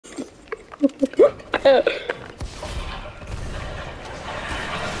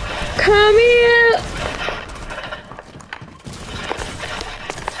Come here!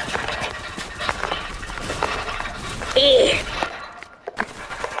 Eh.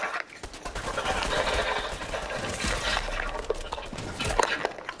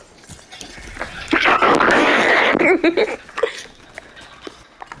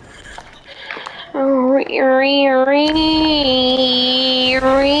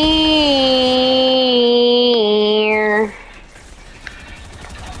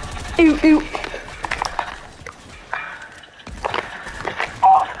 Ooh, ooh.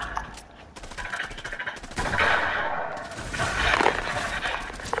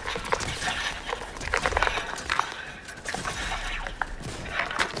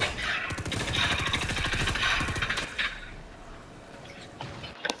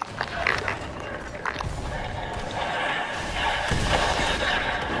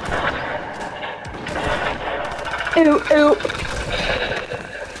 Ooh, ooh.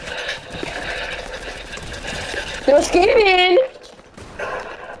 No escaping!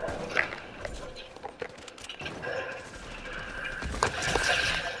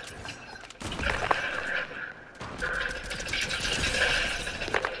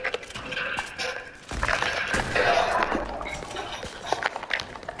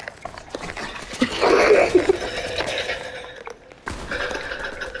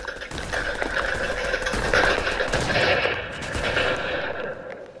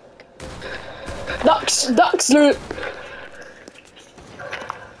 Ducks, loot!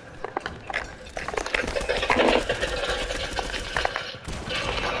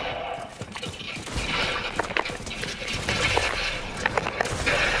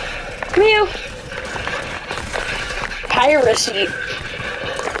 Meow! Piracy!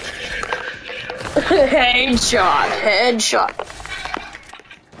 Headshot!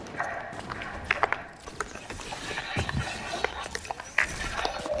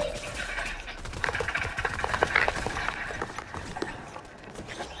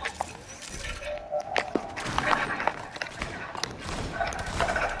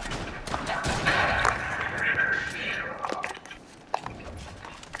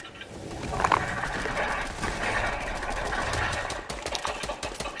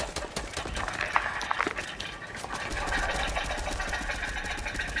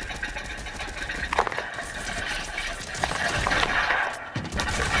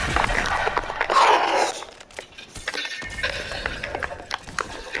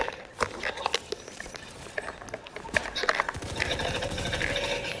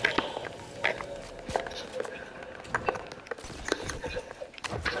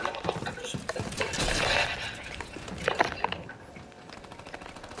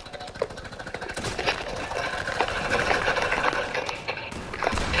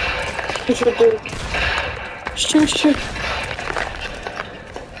 Shoot.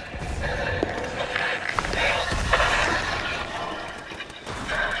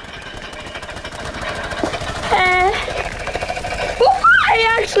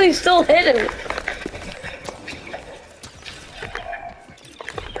 I actually still hit him.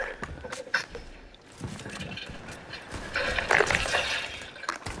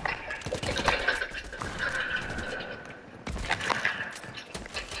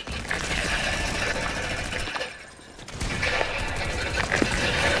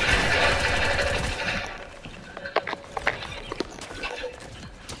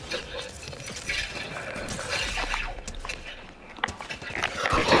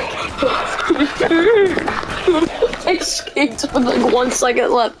 I escaped with like 1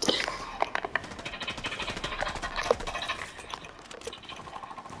 second left.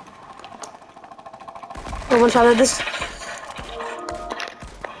 One shot at this.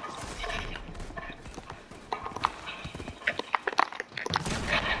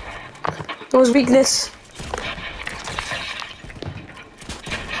 What was weakness?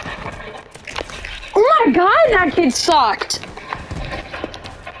 Oh my god, that kid sucked!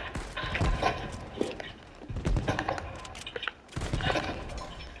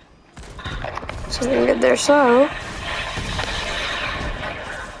 So we can get there, so...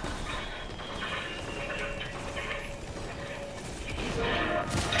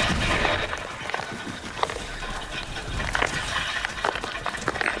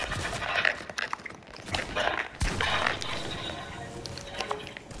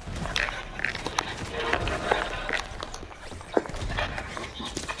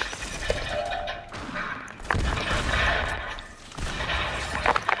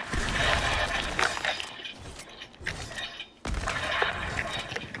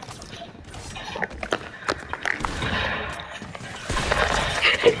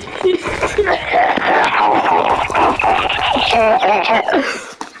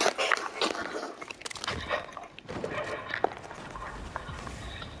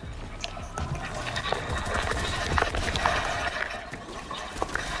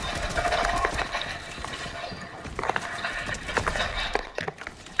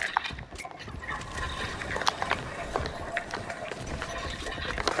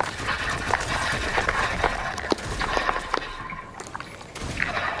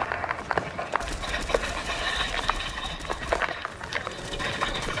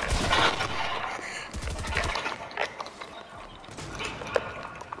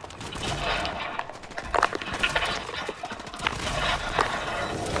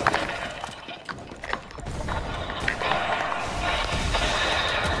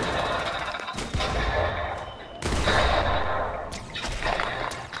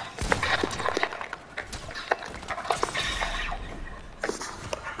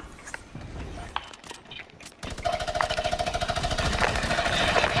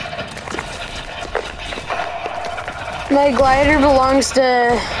 My glider belongs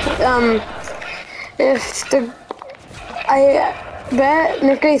to, I bet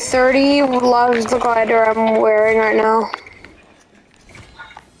Nicky 30 loves the glider I'm wearing right now.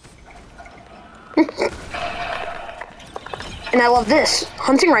 And I love this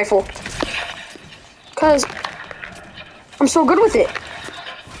hunting rifle. Cause I'm so good with it.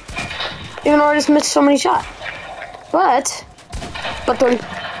 Even though I just missed so many shots. But then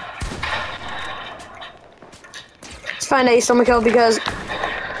it's fine that you still kill because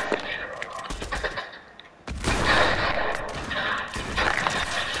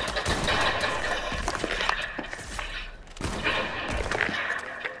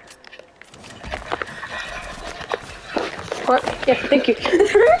what? Yeah, thank you.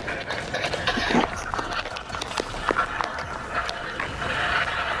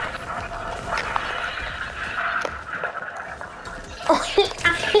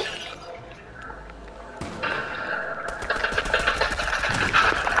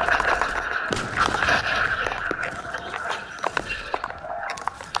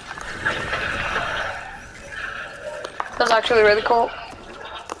 That's actually really cool.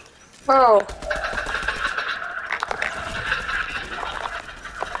 Oh.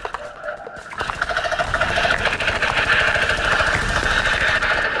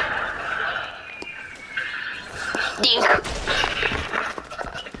 Dink.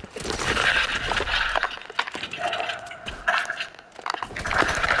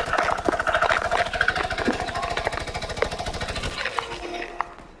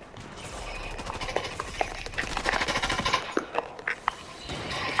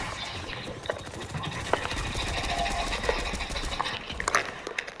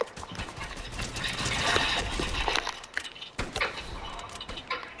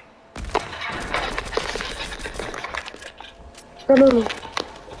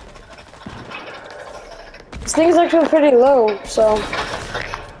 This thing's actually pretty low, so.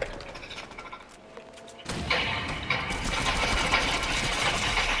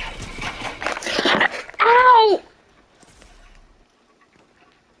 Ow!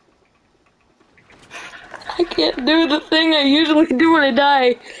 I can't do the thing I usually do when I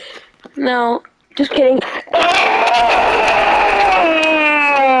die. No, just kidding.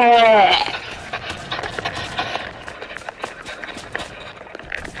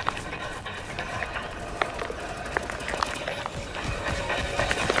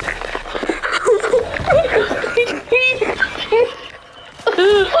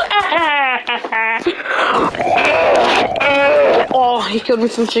 Oh, he killed me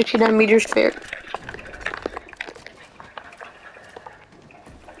from 69 meters fair.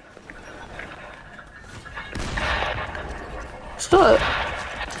 Stop.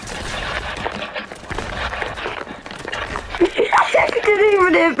 He didn't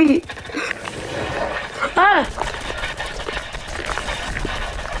even hit me. Ah!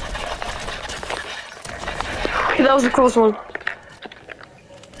 Okay, that was the close one.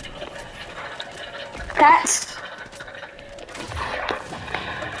 That's...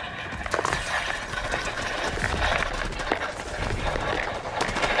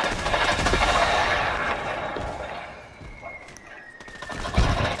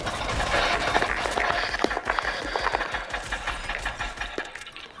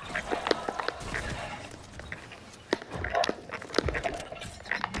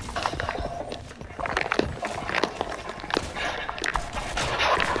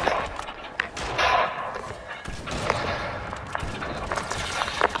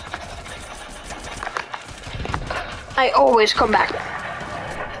 I always come back.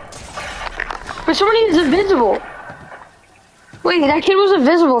 But somebody is invisible. Wait, that kid was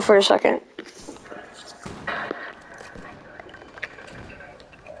invisible for a second.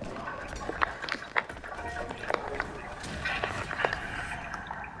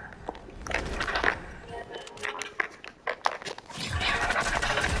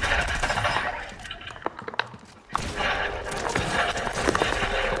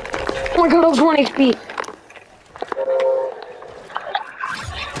 my god, I was 1 HP.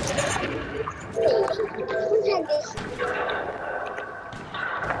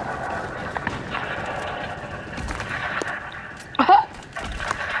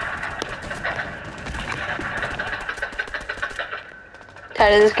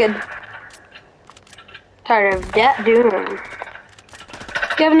 Tired of this kid. Tired of that doom.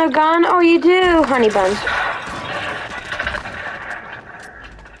 You have no gun? Oh, you do, honey buns.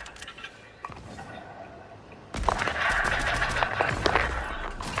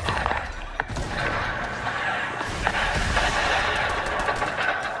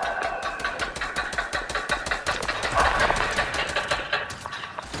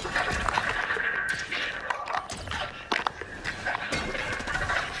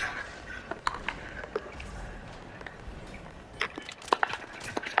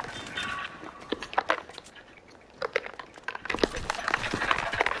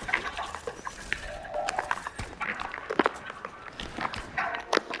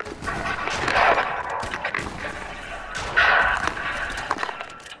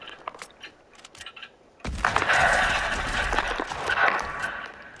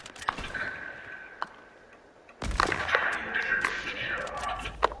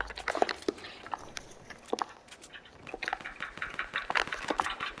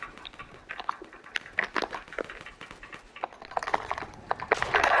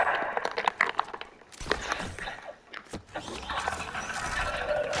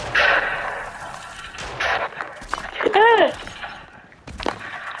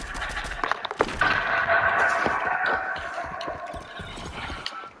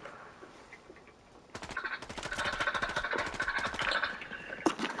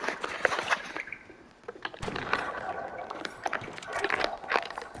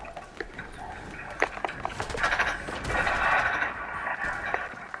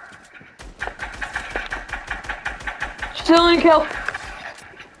 Still in kill.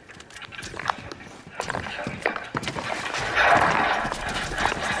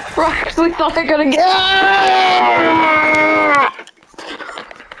 Bro, I actually thought I could get.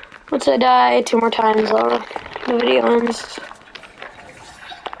 Once I die 2 more times, the video ends.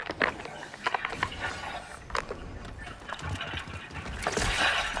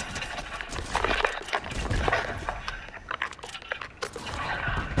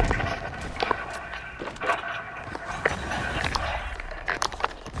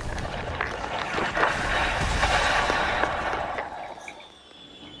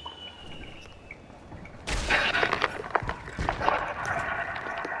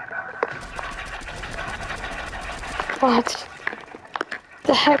 What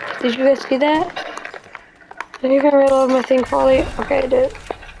the heck? Did you guys see that? Are you gonna reload my thing fully? Okay, I did.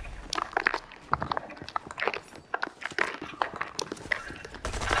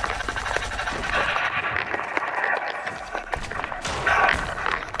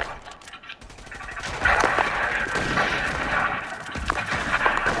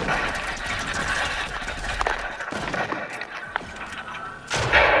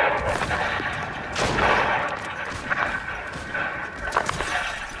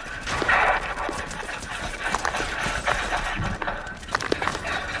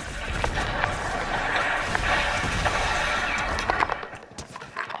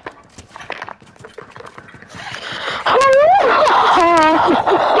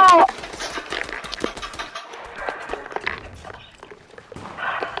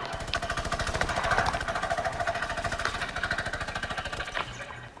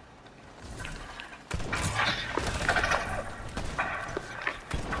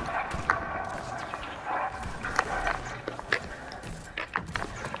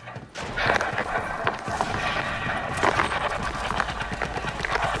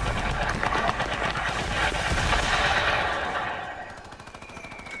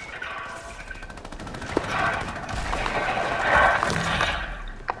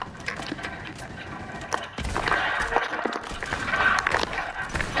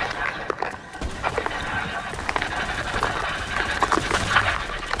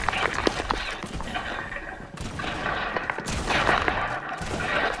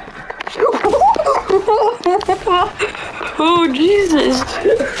 Oh, Jesus.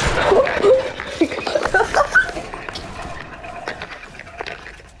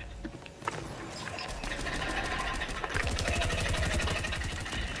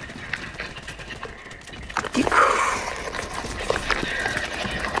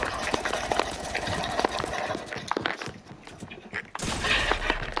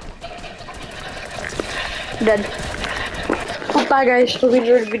 Dead. Bye guys, hope you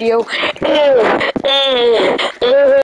enjoyed the video.